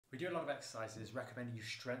We do a lot of exercises recommending you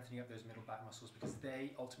strengthening up those middle back muscles because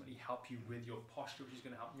they ultimately help you with your posture, which is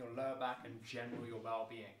going to help in your lower back and general your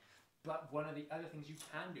well-being. But one of the other things you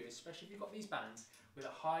can do, especially if you've got these bands with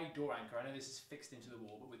a high door anchor, I know this is fixed into the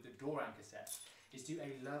wall, but with the door anchor set, is do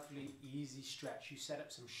a lovely easy stretch. You set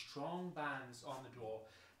up some strong bands on the door,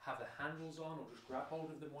 have the handles on or just grab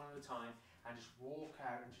hold of them one at a time and just walk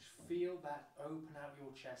out and just feel that open out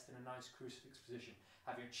your chest in a nice crucifix position.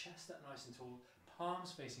 Have your chest up nice and tall,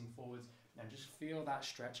 palms facing forwards, and just feel that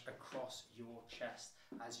stretch across your chest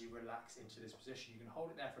as you relax into this position. You can hold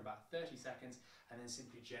it there for about 30 seconds and then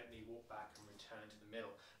simply gently walk back and return to the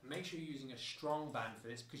middle. Make sure you're using a strong band for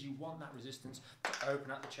this because you want that resistance to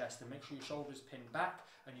open up the chest, and make sure your shoulders pin back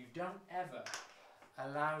and you don't ever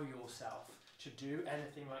allow yourself to do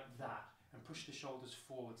anything like that and push the shoulders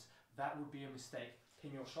forwards. That would be a mistake.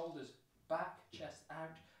 Pin your shoulders back, chest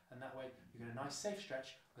out, and that way you get a nice safe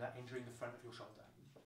stretch without injuring the front of your shoulder.